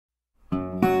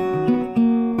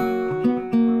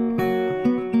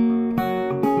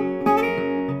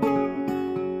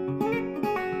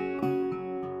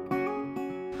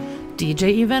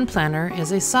DJ Event Planner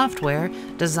is a software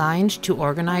designed to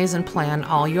organize and plan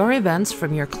all your events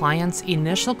from your client's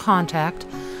initial contact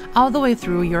all the way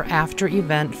through your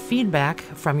after-event feedback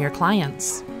from your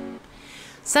clients.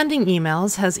 Sending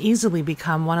emails has easily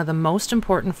become one of the most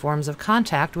important forms of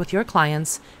contact with your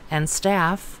clients and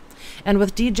staff. And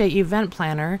with DJ Event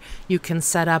Planner, you can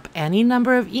set up any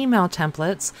number of email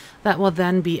templates that will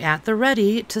then be at the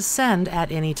ready to send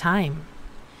at any time.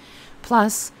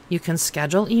 Plus, you can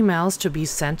schedule emails to be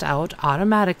sent out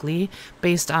automatically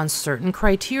based on certain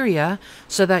criteria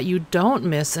so that you don't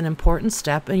miss an important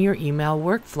step in your email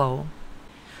workflow.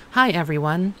 Hi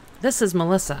everyone, this is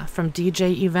Melissa from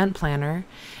DJ Event Planner,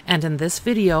 and in this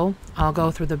video, I'll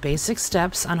go through the basic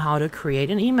steps on how to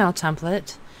create an email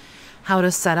template, how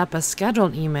to set up a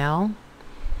scheduled email,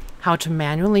 how to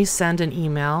manually send an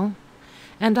email,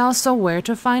 and also where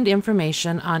to find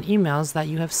information on emails that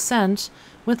you have sent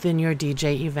within your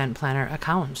DJ Event Planner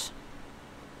account.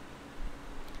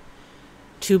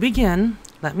 To begin,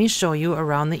 let me show you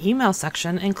around the email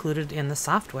section included in the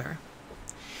software.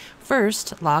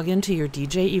 First, log into your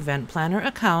DJ Event Planner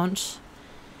account,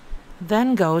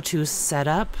 then go to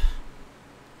Setup,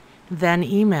 then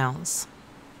Emails.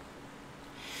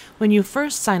 When you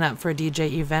first sign up for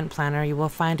DJ Event Planner, you will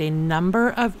find a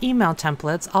number of email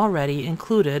templates already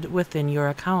included within your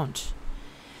account.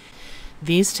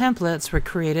 These templates were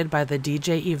created by the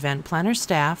DJ Event Planner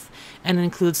staff and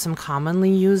include some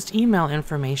commonly used email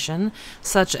information,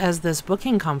 such as this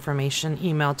booking confirmation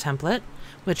email template,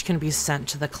 which can be sent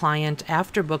to the client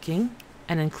after booking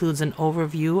and includes an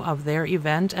overview of their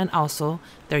event and also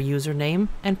their username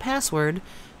and password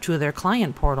to their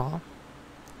client portal.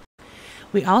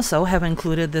 We also have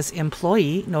included this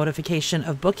employee notification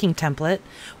of booking template,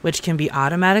 which can be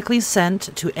automatically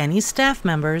sent to any staff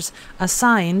members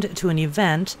assigned to an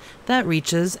event that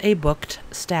reaches a booked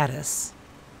status.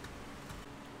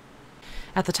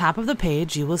 At the top of the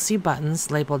page, you will see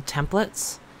buttons labeled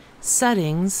Templates,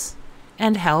 Settings,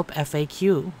 and Help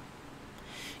FAQ.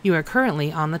 You are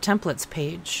currently on the Templates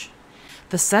page.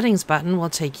 The Settings button will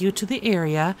take you to the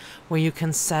area where you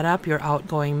can set up your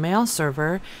outgoing mail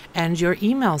server and your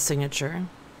email signature.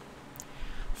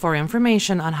 For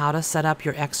information on how to set up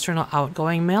your external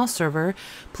outgoing mail server,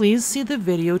 please see the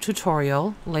video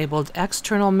tutorial labeled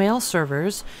External Mail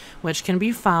Servers, which can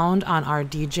be found on our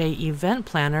DJ Event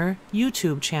Planner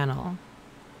YouTube channel.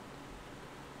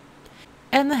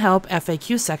 And the Help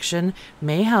FAQ section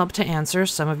may help to answer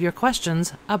some of your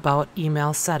questions about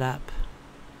email setup.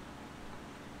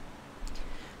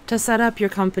 To set up your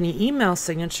company email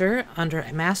signature under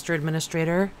Master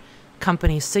Administrator,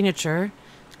 Company Signature,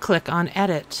 click on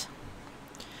Edit.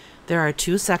 There are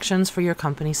two sections for your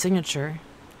company signature.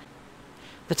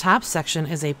 The top section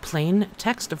is a plain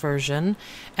text version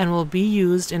and will be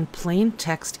used in plain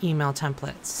text email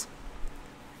templates.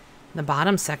 The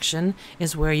bottom section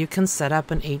is where you can set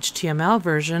up an HTML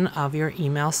version of your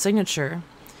email signature.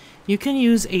 You can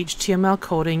use HTML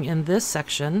coding in this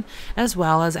section, as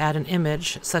well as add an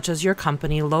image, such as your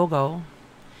company logo.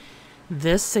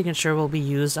 This signature will be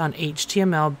used on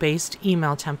HTML-based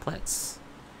email templates.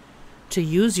 To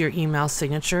use your email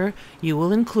signature, you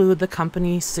will include the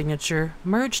company signature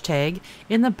merge tag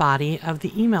in the body of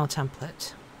the email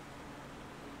template.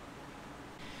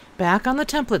 Back on the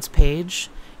Templates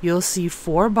page, you'll see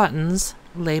 4 buttons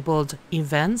labeled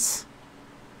Events,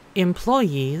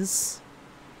 Employees,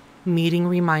 Meeting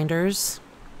Reminders,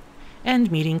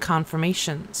 and Meeting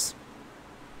Confirmations.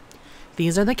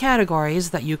 These are the categories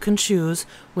that you can choose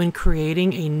when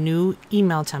creating a new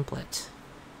email template.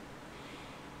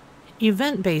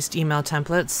 Event-based email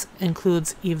templates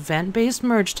includes event-based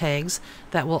merge tags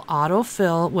that will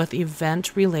autofill with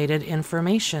event-related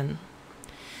information.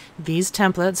 These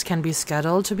templates can be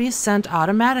scheduled to be sent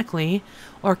automatically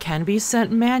or can be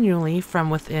sent manually from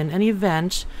within an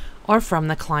event or from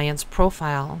the client's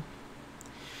profile.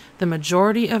 The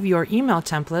majority of your email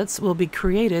templates will be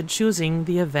created choosing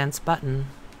the Events button.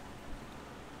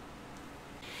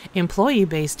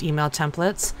 Employee-based email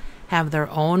templates have their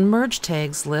own merge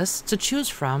tags lists to choose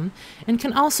from and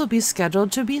can also be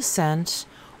scheduled to be sent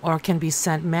or can be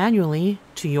sent manually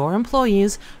to your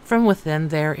employees from within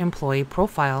their employee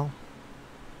profile.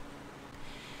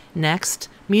 Next,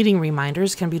 meeting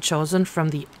reminders can be chosen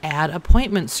from the Add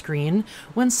Appointment screen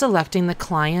when selecting the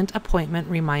Client Appointment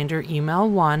Reminder Email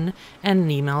 1 and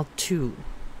Email 2.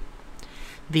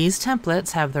 These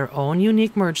templates have their own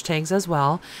unique merge tags as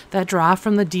well that draw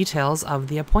from the details of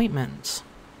the appointment.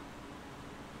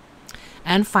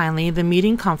 And finally, the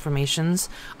meeting confirmations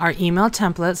are email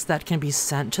templates that can be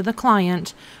sent to the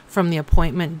client from the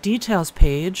appointment details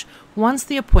page once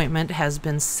the appointment has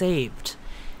been saved.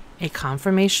 A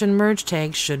confirmation merge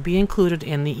tag should be included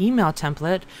in the email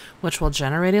template, which will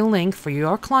generate a link for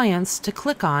your clients to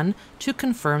click on to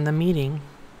confirm the meeting.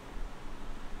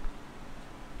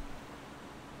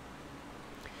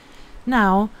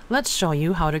 Now, let's show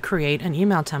you how to create an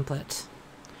email template.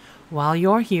 While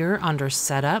you're here under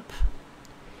Setup,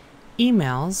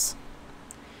 Emails,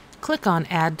 click on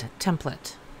Add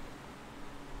Template.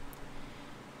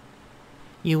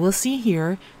 You will see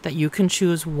here that you can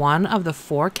choose one of the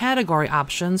 4 category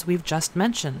options we've just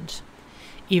mentioned.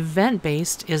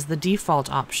 Event-based is the default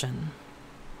option.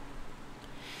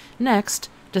 Next,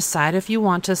 decide if you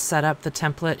want to set up the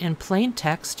template in plain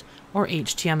text or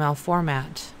HTML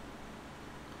format.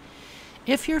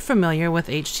 If you're familiar with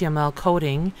HTML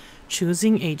coding,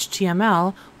 choosing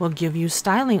HTML will give you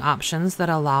styling options that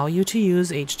allow you to use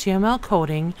HTML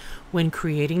coding when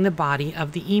creating the body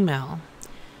of the email.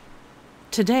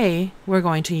 Today, we're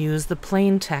going to use the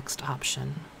plain text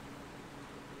option.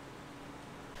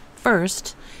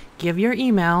 First, give your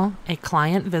email a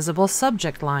client visible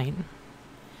subject line.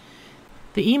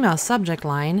 The email subject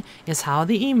line is how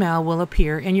the email will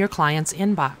appear in your client's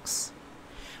inbox.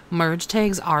 Merge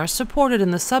tags are supported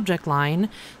in the subject line,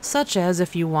 such as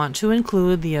if you want to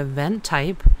include the event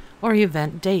type or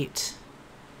event date.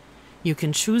 You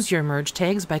can choose your merge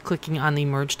tags by clicking on the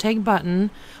Merge Tag button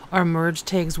or Merge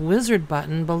Tags Wizard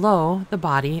button below the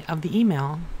body of the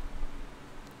email.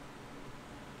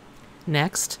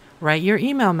 Next, write your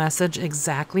email message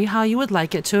exactly how you would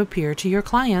like it to appear to your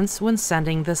clients when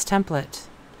sending this template.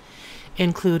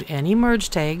 Include any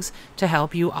merge tags to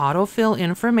help you autofill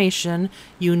information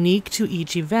unique to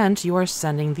each event you are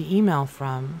sending the email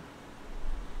from.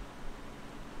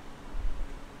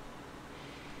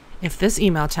 If this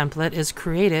email template is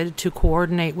created to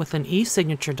coordinate with an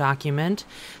e-signature document,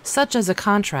 such as a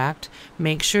contract,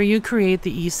 make sure you create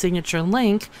the e-signature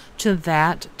link to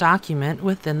that document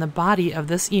within the body of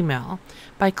this email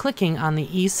by clicking on the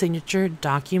e-signature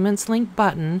Documents link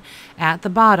button at the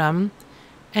bottom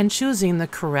and choosing the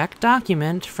correct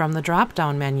document from the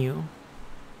drop-down menu.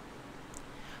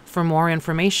 For more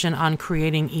information on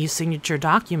creating e-signature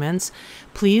documents,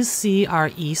 please see our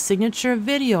e-signature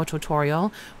video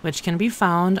tutorial, which can be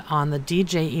found on the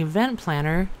DJ Event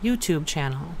Planner YouTube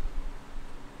channel.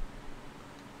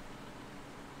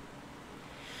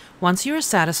 Once you are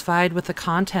satisfied with the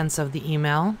contents of the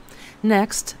email,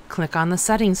 next click on the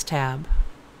Settings tab.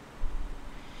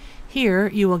 Here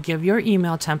you will give your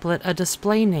email template a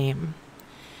display name.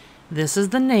 This is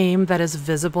the name that is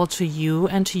visible to you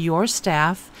and to your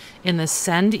staff in the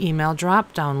Send Email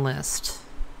drop-down list.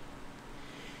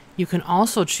 You can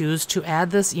also choose to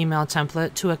add this email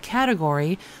template to a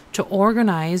category to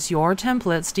organize your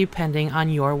templates depending on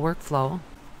your workflow.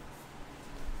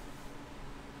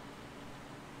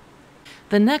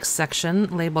 The next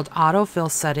section, labeled Autofill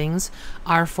Settings,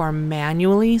 are for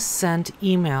manually sent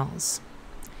emails.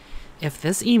 If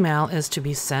this email is to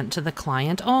be sent to the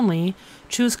client only,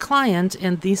 choose Client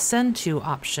in the Send To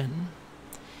option.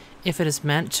 If it is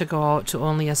meant to go out to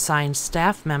only assigned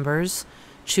staff members,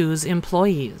 choose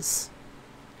Employees.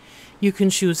 You can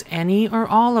choose any or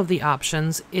all of the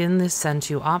options in the Send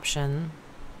To option.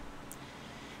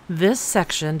 This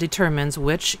section determines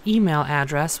which email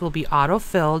address will be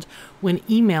auto-filled when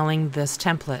emailing this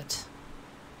template.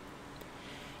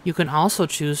 You can also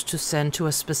choose to send to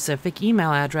a specific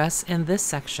email address in this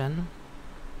section,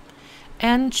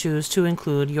 and choose to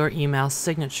include your email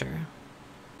signature.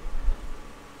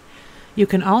 You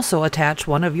can also attach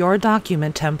one of your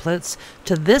document templates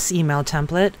to this email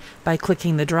template by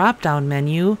clicking the drop-down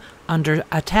menu under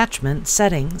Attachment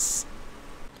Settings.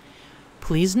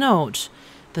 Please note,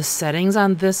 the settings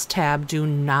on this tab do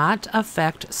not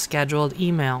affect scheduled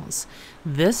emails.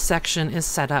 This section is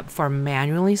set up for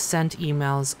manually sent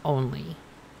emails only.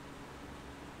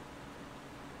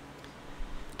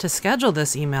 To schedule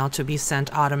this email to be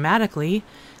sent automatically,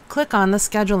 click on the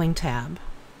Scheduling tab.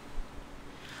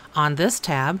 On this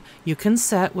tab, you can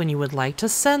set when you would like to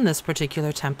send this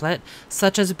particular template,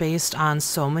 such as based on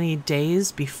so many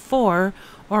days before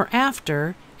or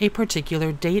after a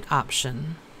particular date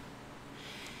option.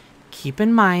 Keep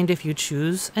in mind, if you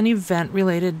choose an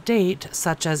event-related date,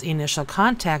 such as initial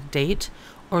contact date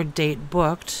or date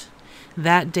booked,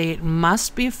 that date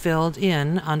must be filled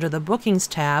in under the Bookings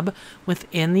tab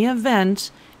within the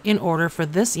event in order for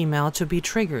this email to be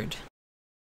triggered.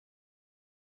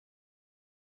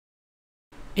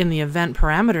 In the Event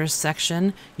Parameters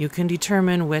section, you can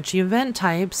determine which event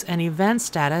types and event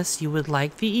status you would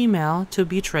like the email to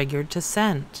be triggered to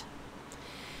send.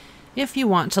 If you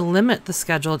want to limit the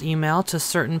scheduled email to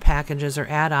certain packages or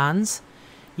add-ons,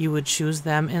 you would choose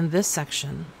them in this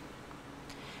section.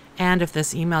 And if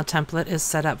this email template is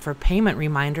set up for payment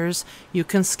reminders, you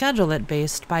can schedule it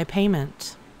based by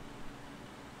payment.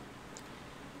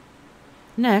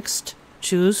 Next,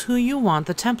 choose who you want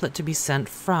the template to be sent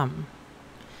from.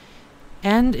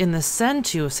 And in the Send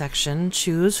To section,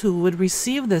 choose who would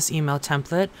receive this email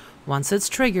template once it's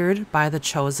triggered by the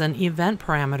chosen event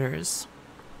parameters.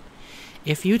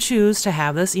 If you choose to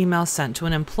have this email sent to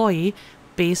an employee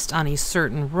based on a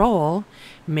certain role,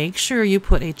 make sure you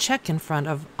put a check in front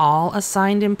of all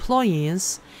assigned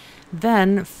employees,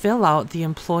 then fill out the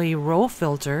employee role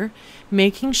filter,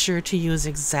 making sure to use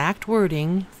exact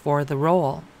wording for the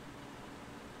role.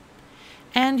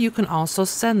 And you can also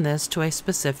send this to a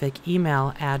specific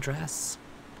email address.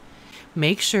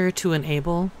 Make sure to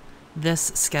enable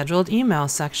this scheduled email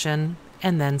section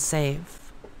and then save.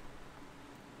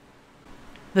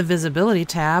 The Visibility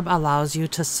tab allows you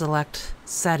to select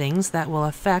settings that will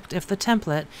affect if the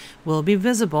template will be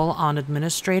visible on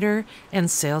administrator and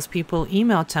salespeople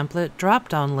email template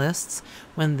drop-down lists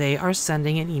when they are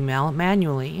sending an email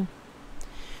manually.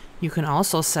 You can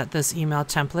also set this email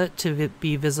template to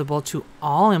be visible to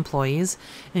all employees,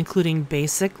 including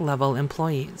basic level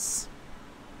employees.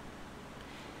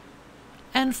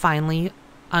 And finally,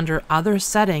 under Other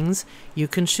Settings, you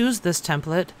can choose this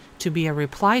template to be a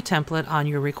reply template on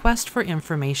your Request for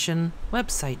Information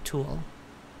website tool.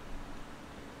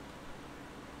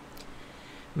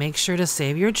 Make sure to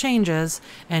save your changes,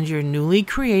 and your newly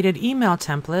created email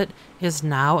template is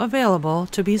now available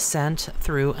to be sent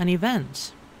through an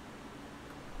event.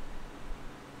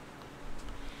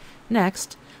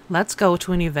 Next, let's go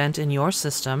to an event in your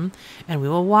system, and we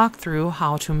will walk through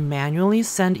how to manually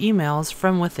send emails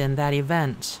from within that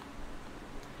event.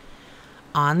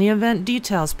 On the Event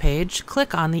Details page,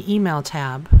 click on the Email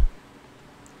tab.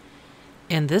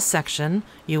 In this section,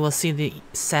 you will see the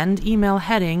Send Email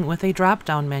heading with a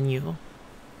drop-down menu.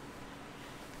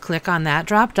 Click on that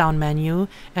drop-down menu,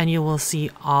 and you will see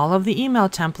all of the email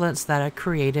templates that are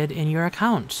created in your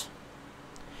account.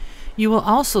 You will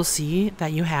also see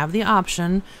that you have the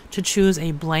option to choose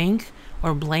a blank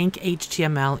or blank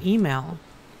HTML email.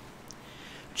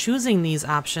 Choosing these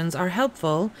options are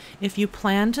helpful if you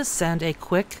plan to send a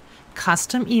quick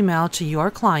custom email to your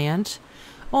client,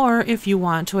 or if you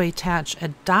want to attach a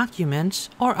document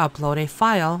or upload a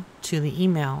file to the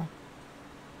email.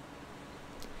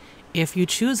 If you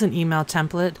choose an email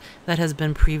template that has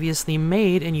been previously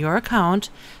made in your account,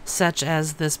 such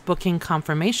as this booking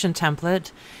confirmation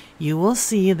template, you will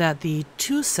see that the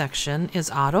To section is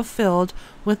auto-filled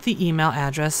with the email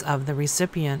address of the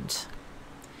recipient.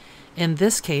 In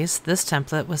this case, this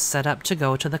template was set up to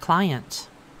go to the client.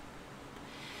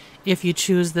 If you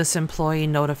choose this employee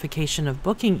notification of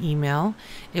booking email,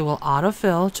 it will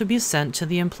autofill to be sent to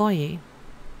the employee.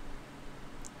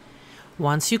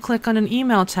 Once you click on an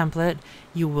email template,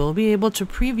 you will be able to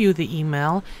preview the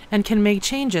email and can make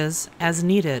changes as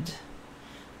needed.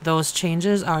 Those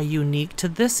changes are unique to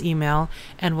this email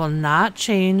and will not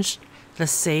change the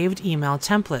saved email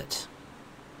template.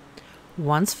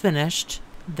 Once finished,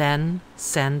 then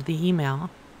send the email.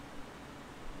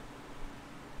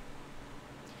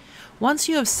 Once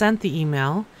you have sent the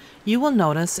email, you will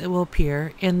notice it will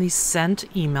appear in the Sent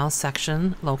Email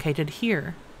section located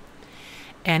here.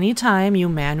 Anytime you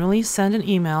manually send an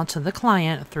email to the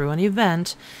client through an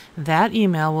event, that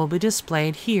email will be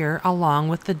displayed here along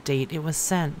with the date it was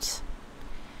sent.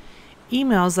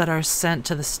 Emails that are sent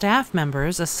to the staff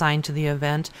members assigned to the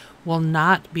event will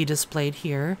not be displayed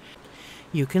here.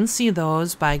 You can see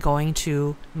those by going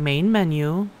to Main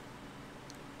Menu,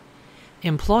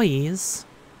 Employees,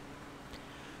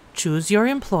 Choose Your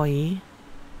Employee,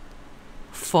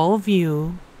 Full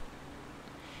View,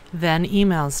 then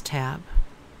Emails tab.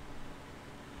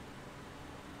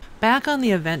 Back on the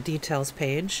Event Details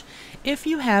page, if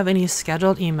you have any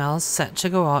scheduled emails set to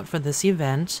go out for this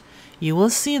event, you will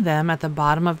see them at the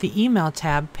bottom of the Email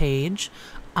tab page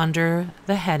under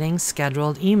the heading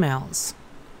Scheduled Emails.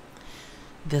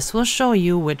 This will show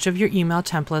you which of your email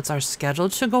templates are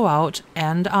scheduled to go out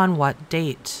and on what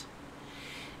date.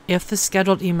 If the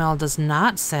scheduled email does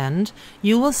not send,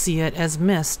 you will see it as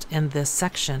missed in this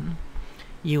section.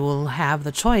 You will have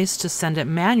the choice to send it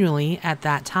manually at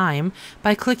that time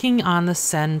by clicking on the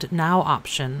Send Now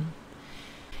option.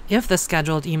 If the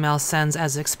scheduled email sends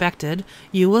as expected,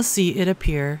 you will see it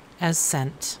appear as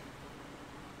sent.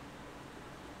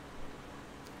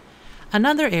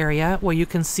 Another area where you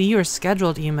can see your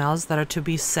scheduled emails that are to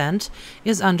be sent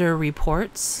is under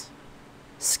Reports,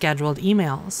 Scheduled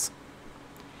Emails.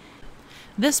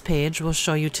 This page will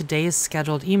show you today's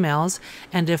scheduled emails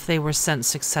and if they were sent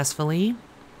successfully,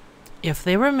 if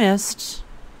they were missed,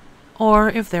 or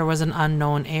if there was an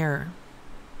unknown error.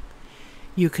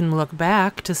 You can look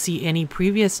back to see any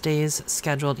previous day's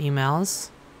scheduled emails,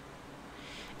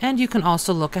 and you can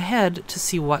also look ahead to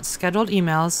see what scheduled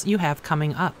emails you have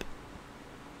coming up.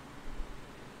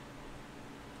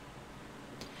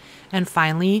 And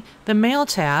finally, the Mail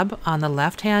tab on the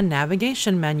left-hand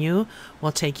navigation menu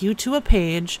will take you to a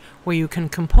page where you can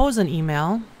compose an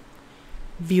email,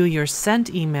 view your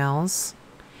sent emails,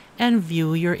 and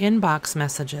view your inbox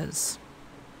messages.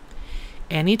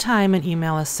 Anytime an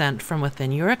email is sent from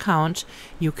within your account,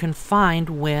 you can find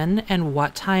when and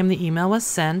what time the email was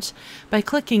sent by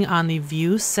clicking on the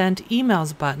View Sent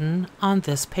Emails button on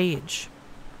this page.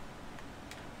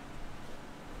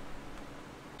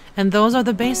 And those are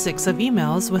the basics of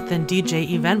emails within DJ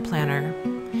Event Planner.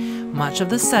 Much of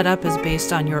the setup is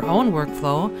based on your own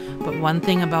workflow, but one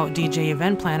thing about DJ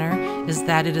Event Planner is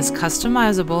that it is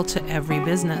customizable to every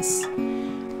business.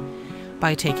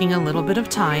 By taking a little bit of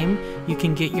time, you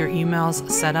can get your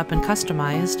emails set up and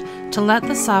customized to let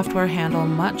the software handle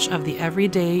much of the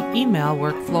everyday email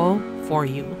workflow for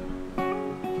you.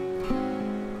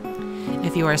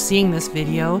 If you are seeing this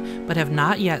video but have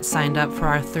not yet signed up for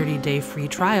our 30-day free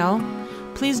trial,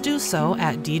 please do so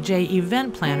at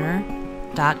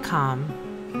djeventplanner.com.